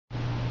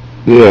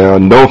Yeah,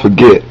 and don't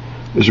forget,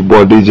 it's your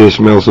boy DJ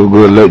Smell So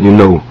Good letting you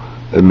know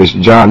that Miss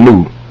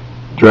JANU,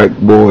 Drake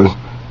Boys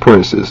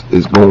Princess,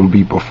 is going to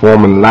be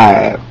performing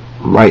live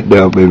right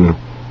there, baby.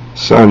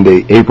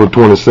 Sunday, April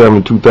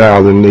 27,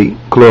 2008,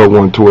 Club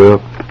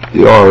 112.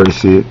 You already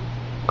see it.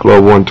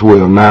 Club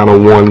 112,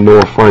 901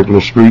 North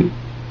Franklin Street,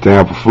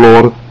 Tampa,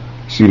 Florida.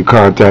 See the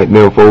contact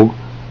info.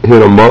 Hit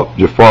them up.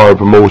 Jafari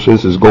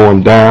Promotions is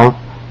going down.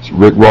 It's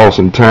Rick Ross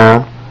in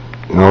town.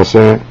 You know what I'm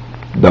saying?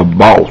 The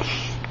boss.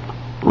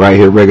 Right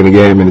here, Regular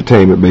Game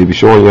Entertainment, baby.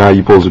 Showing you how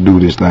you supposed to do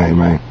this thing,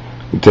 man.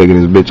 We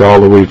taking this bitch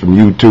all the way from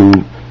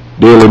YouTube,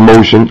 Daily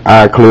Motion,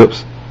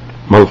 iClips,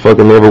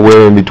 motherfucking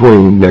everywhere in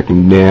between that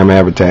can damn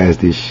advertise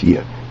this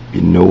shit.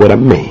 You know what I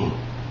mean?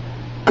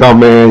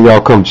 Come, man.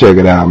 Y'all come check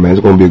it out, man.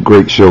 It's going to be a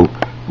great show.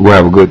 We're going to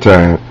have a good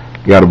time.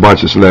 Got a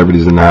bunch of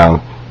celebrities in the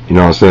house. You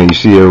know what I'm saying? You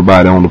see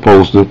everybody on the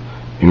poster.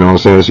 You know what I'm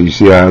saying? So you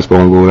see how it's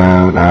going to go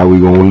down, how we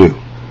going to live.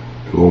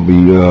 We're going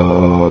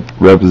to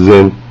be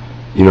representing,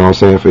 you know what I'm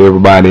saying, for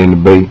everybody in the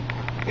Bay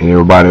and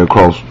everybody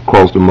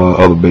across them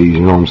other bays,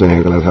 you know what I'm saying,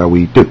 because that's how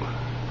we do.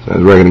 So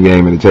it's Regular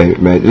Game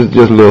Entertainment, man. It's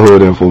just a little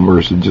hood info,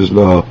 mercy. Just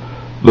a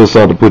little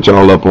something to put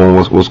y'all up on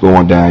what's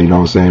going down, you know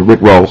what I'm saying.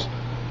 Rick Ross,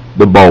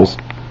 the boss,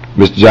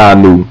 Miss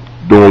JANU,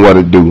 doing what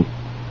it do,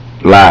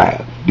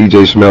 live.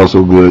 DJ Smell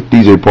So Good,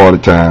 DJ Party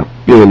Time,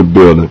 be in the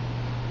building.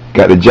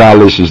 Got the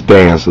Jolicious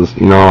dancers,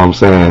 you know what I'm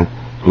saying.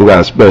 We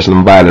got a special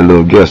invited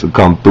little guest to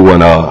come through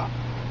and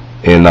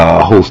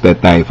host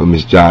that thing for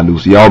Miss JANU.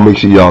 So y'all make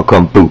sure y'all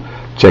come through.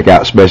 Check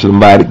out special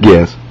invited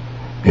guests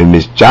and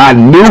Miss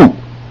JANU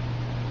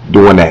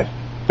doing that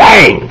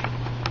thing.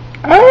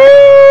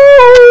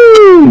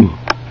 Oh,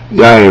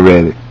 y'all ain't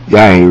ready. Y'all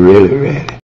ain't really ready.